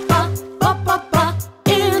 Bop, bop, bop, bop, bop, bop,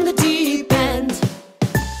 in the deep end.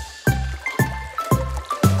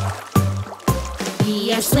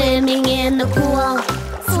 We are swimming in the pool,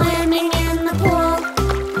 swimming in the pool.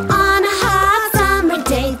 On a hot summer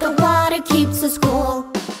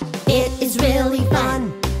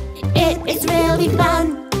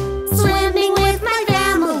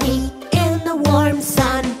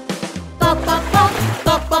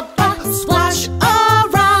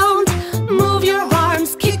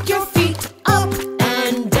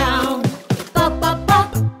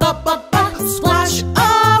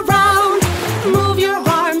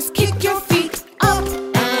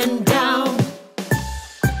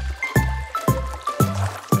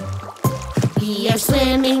We are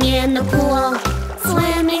swimming in the pool,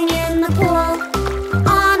 swimming in the pool.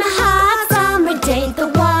 On a hot summer day, the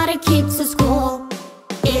water keeps us cool.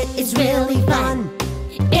 It is really fun,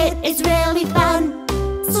 it is really fun.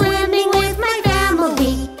 Swimming with my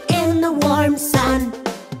family in the warm sun.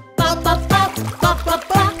 Bop, bop, bop, bop, bop,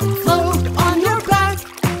 bop. Float on your back.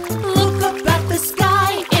 Look up at the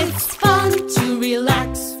sky, it's fun to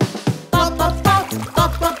relax. Bop, bop, bop,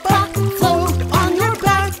 bop, bop, bop. Float on your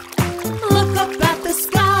back. Look up at the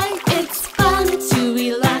sky, it's fun to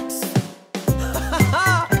relax.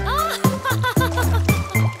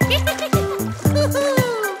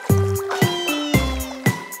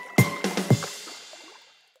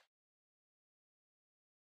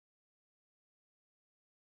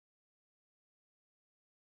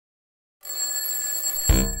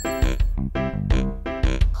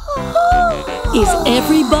 Is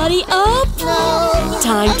everybody up?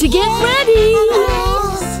 Time to get ready.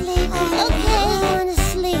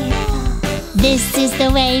 This is the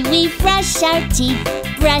way we brush our teeth,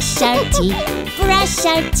 brush our teeth, brush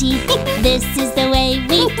our teeth. This is the way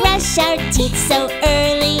we brush our teeth so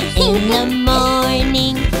early in the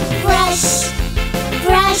morning. Brush,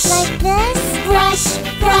 brush, like this. Brush,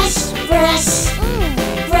 brush, brush,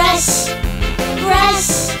 brush, brush,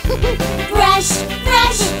 brush,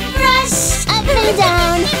 brush, brush. Up and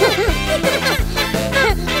down,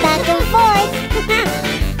 back and forth.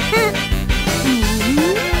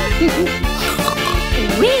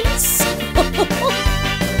 Rinse.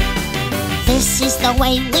 This is the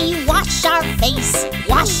way we wash our face,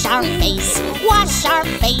 wash our face, wash our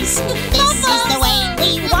face. This is the way we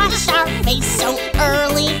wash our face so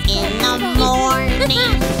early in the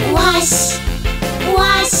morning. Wash,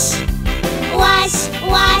 wash, wash,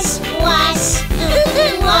 wash, wash,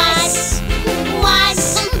 wash, wash,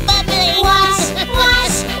 bubbly, wash,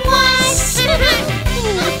 wash, wash.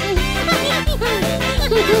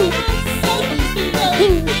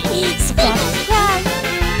 Scrub, scrub.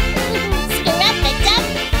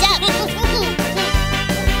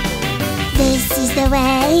 This is the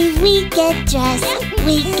way we get dressed,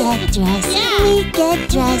 we get dressed, we get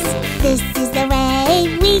dressed. This is the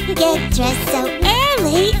way we get dressed so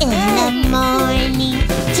early in the morning.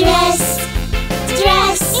 Dress,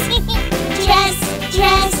 dress, dress,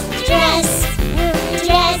 dress, dress,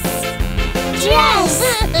 dress, dress,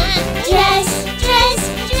 dress, dress, dress.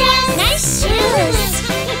 Nice shoes.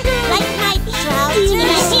 Like my trousers.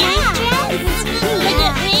 Look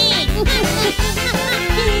at me.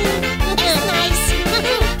 It's nice.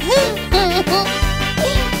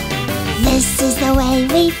 This is the way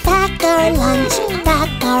we pack our lunch,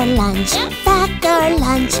 pack our lunch, pack our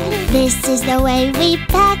lunch. This is the way we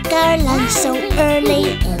pack our lunch so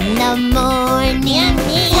early in the morning.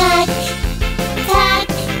 Pack, pack,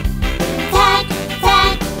 pack,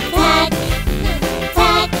 pack, pack,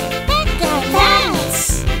 pack, pack our lunch.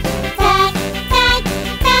 Pack, pack,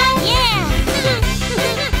 pack, yeah.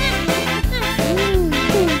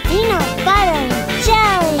 Peanut butter and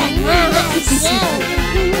jelly.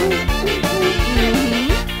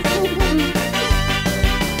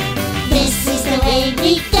 This is the way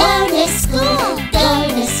we go to school, go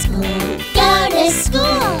to school, go to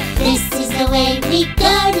school. This is the way we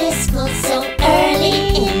go to school so early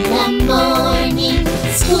in the morning.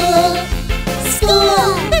 School, school,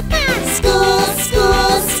 school,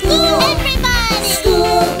 school, school. Everybody!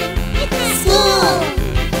 School, school,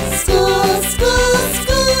 school, school,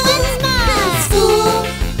 school. Once more. School,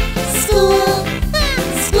 school,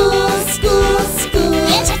 school, school, school.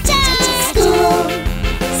 School,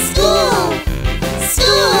 school,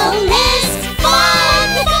 school is fun!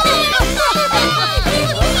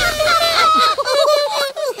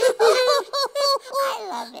 I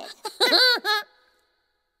love it.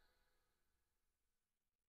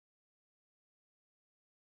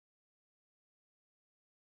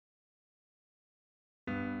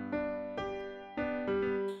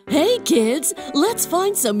 Hey kids, let's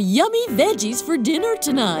find some yummy veggies for dinner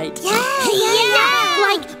tonight. Yeah.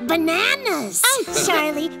 Like bananas. Oh,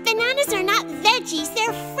 Charlie, bananas are not veggies,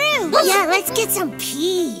 they're fruit. Yeah, let's get some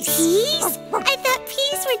peas. Peas? I thought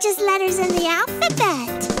peas were just letters in the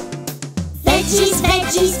alphabet. Veggies,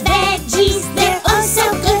 veggies, veggies, they're oh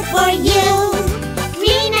so good for you.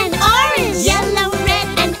 Green and orange, yellow, red,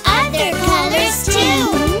 and other colors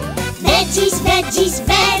too. Veggies, veggies,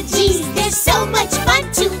 veggies, they're so much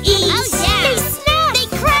fun to eat. Oh yeah. They snap, they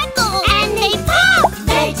crackle, and they pop.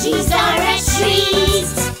 Veggies are a treat.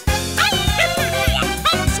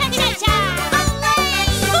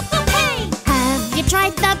 Have you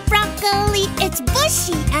tried the broccoli? It's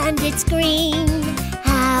bushy and it's green.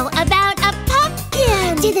 How about a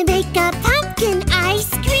pumpkin? Do they make a pumpkin ice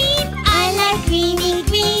cream? I like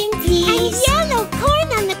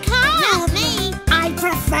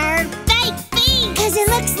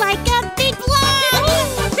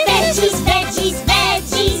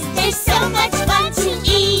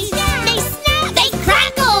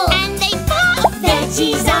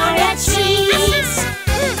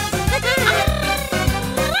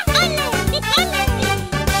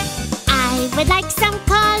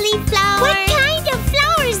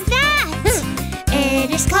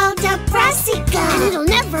It's called a brassica, and it'll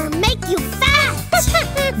never make you fat.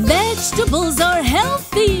 Vegetables are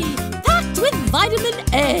healthy, packed with vitamin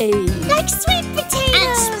A. Like sweet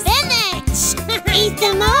potatoes and spinach. Eat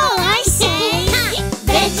them all, I say.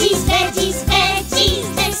 Veggies, veggies, veggies,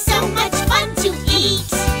 they're so much fun to eat.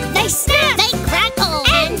 They snap, they crackle,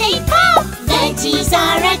 and they pop. Veggies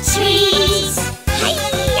are a treat.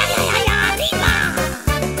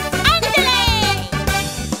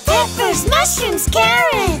 Peppers, mushrooms,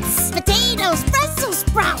 carrots, potatoes, Brussels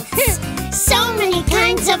sprouts. So many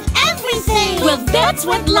kinds of everything. Well, that's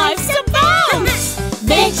what life's about.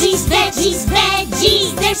 Veggies, veggies,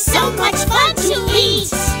 veggies, they're so much fun to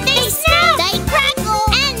eat. They snap, they crackle,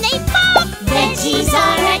 and they pop. Veggies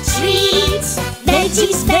are a treat.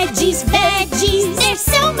 Veggies, veggies, veggies, they're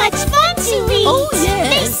so much fun to eat. Oh, yes.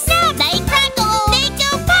 They snap, they crackle, they go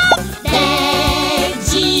pop.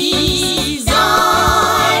 Veggies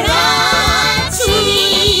are a treat.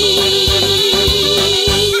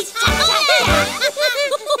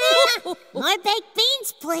 More baked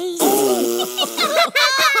beans, please.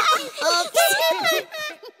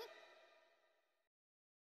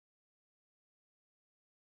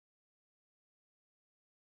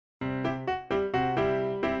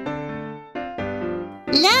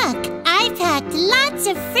 Look, I packed lots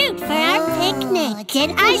of fruit for our picnic.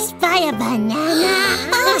 Did I spy a banana?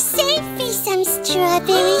 Oh, save me some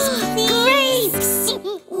strawberries, please. Grapes.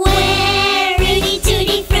 We're Rudy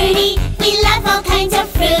Tooty Fruity. We love all kinds of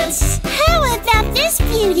fruits. How about this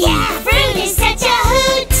beauty? Yeah, fruit is such a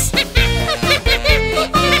hoot.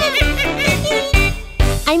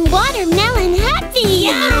 I'm watermelon happy.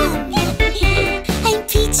 Yum. I'm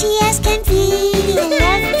peachy as can be. I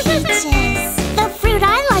love peaches. The fruit I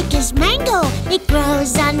like is mango. It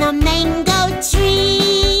grows on a mango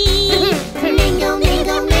tree. Mango,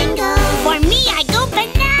 mango, mango. For me, I go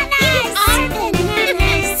bananas. Our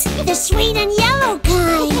bananas, the sweet and yellow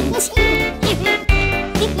kind.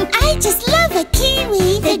 I just love a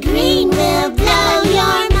kiwi. The green will blow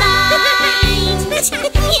your mind.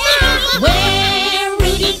 Yeah. We're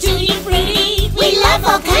Rudy Tooty Fruity. We love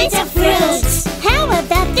all kinds of fruits. How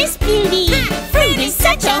about this beauty? Fruit is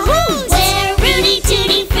such a hoot. We're Rudy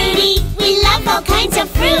Tooty Fruity. We love all kinds of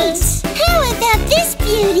fruits. How about this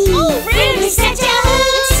beauty? Fruit is such a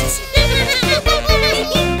hoot.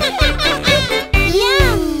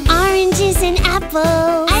 Yum! Oranges and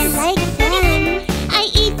apples. I like them. I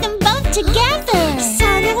eat them both together. So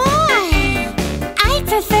do I. I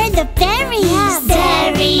prefer the berries. Yeah,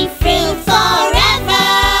 berry fruit forever.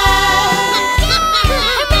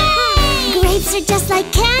 Grapes are just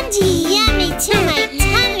like candy. Yummy to my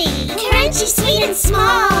tummy. Crunchy, sweet and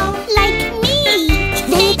small. Like me.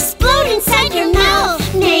 They explode inside your mouth.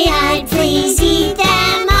 May I please eat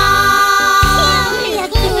them all?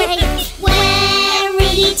 We're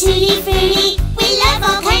Rudy Tooty Fruity. We love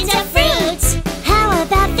all kinds of fruits. How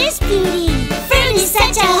about this beauty? Fruit is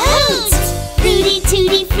such a hoot. Rudy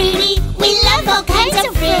Tooty Fruity. We love all kinds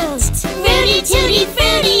of fruits. Rudy Tooty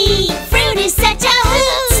Fruity. Fruit is such a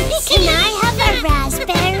hoot. Can I have a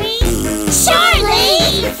raspberry?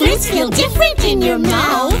 Surely! Fruits feel different in your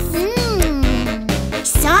mouth.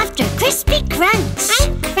 Soft or crispy crunch.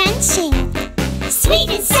 I'm crunching. Sweet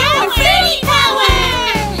and sour fruity power.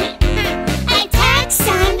 I packed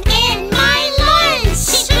some in my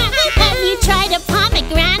lunch. Have you tried a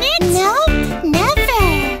pomegranate? Nope,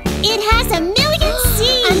 never. It has a million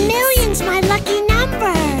seeds. A million's my lucky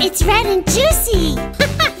number. It's red and juicy.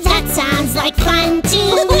 That sounds like fun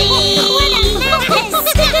to me.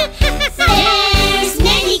 There's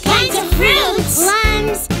many kinds of fruits.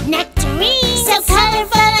 Plums, nectarines, so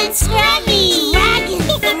colorful and scrubby. Dragon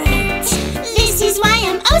fruit. This is why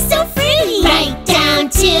I'm oh so fruity. Right down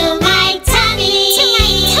to my tummy. To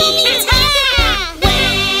my tummy.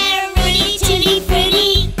 We're Rudy Tooty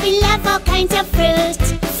Fruity. We love all kinds of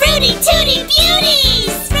fruits. Fruity Tooty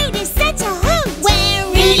Beauties. Fruit is such a hoot. We're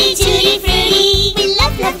Rudy Tooty Fruity. We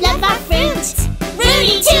love, love, love our fruits.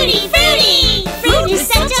 Rudy Tooty Fruity. Fruit is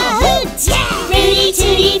such a hoot. Yeah. Rudy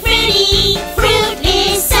Tooty Fruity. Fruit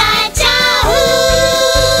is such a hoot.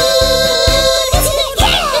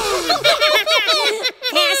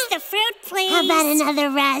 Pass the fruit, please. How about another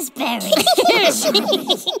raspberry?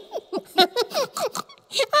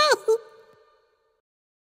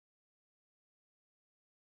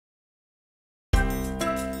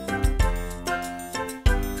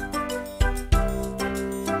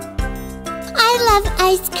 I love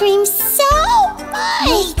ice cream so much.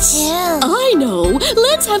 Me too. I know.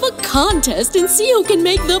 Let's have a contest and see who can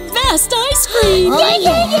make the best ice cream. Oh,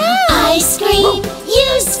 yeah. Ice cream,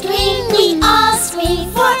 you scream, we all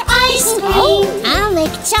scream for ice cream. I'll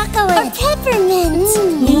make chocolate or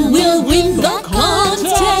peppermint.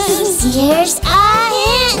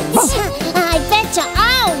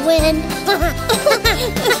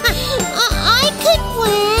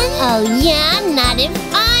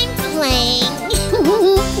 playing.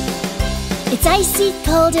 It's icy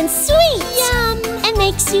cold and sweet. Yum! And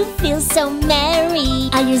makes you feel so merry.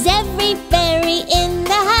 I use every berry in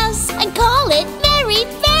the house and call it Mary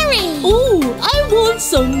Berry. Oh, I want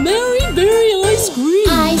some Mary Berry ice cream.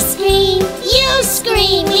 I scream, you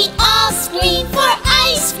scream, we all scream for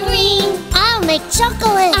ice cream. I'll make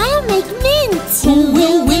chocolate. I'll make mint. Who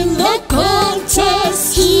will win the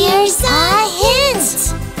contest? Here's a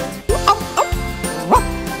hint.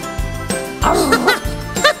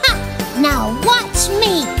 Now watch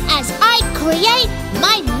me as I create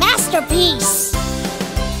my masterpiece.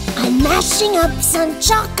 I'm mashing up some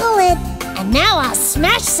chocolate, and now I'll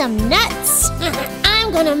smash some nuts.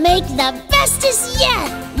 I'm gonna make the bestest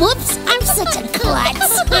yet. Whoops, I'm such a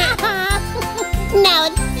klutz. Now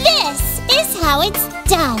this is how it's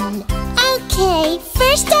done. Okay,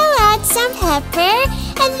 first I'll add some pepper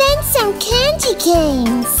and then some candy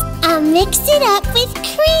canes. I'll mix it up with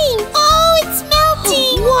cream. Oh, it's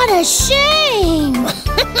melting! What a shame!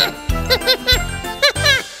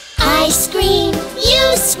 I scream,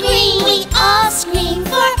 you scream, we all scream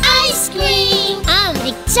for ice cream. I'll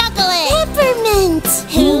make chocolate. Peppermint.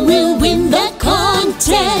 Who will win the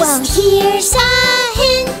contest? Well, here's a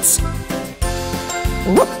hint.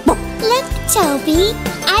 Look, Toby,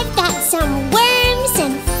 I've got some worms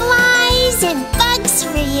and flies and bugs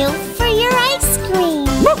for your ice cream.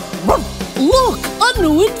 Look, a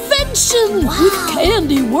new invention! Wow. With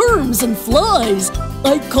candy, worms, and flies.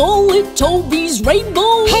 I call it Toby's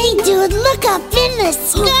Rainbow. Hey, dude, look up in the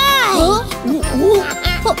sky.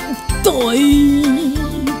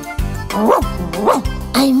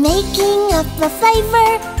 I'm making up the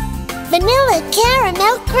flavor. Vanilla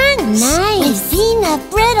caramel crunch. Nice. With peanut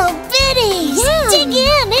brittle bitties. Yum. Dig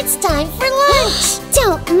in, it's time for lunch.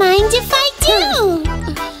 Don't mind if I do.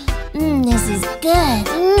 This is good.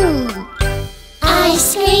 I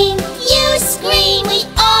scream, you scream, we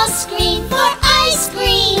all scream for ice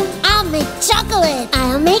cream. I'll make chocolate.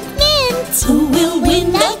 I'll make mint. Who will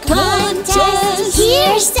win the contest?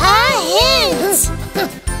 Here's a hint.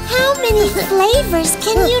 How many flavors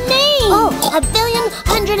can you name? Oh,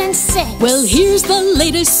 1,106. Well, here's the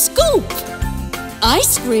latest scoop.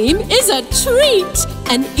 Ice cream is a treat,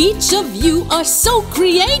 and each of you are so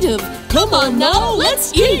creative. Come on now,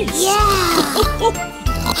 let's eat. Yeah.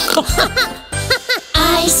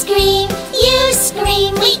 I scream, you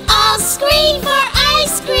scream, we all scream for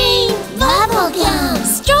ice cream. Bubblegum.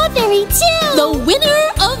 Strawberry too. The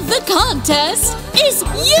winner of the contest is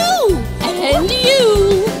you, and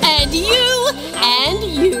you, and you, and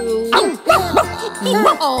you.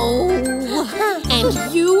 Oh,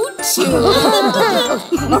 and you too.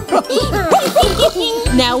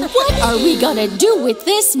 Now what are we gonna do with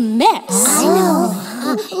this mess? I know.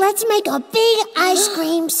 Let's make a big ice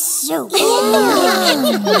cream soup.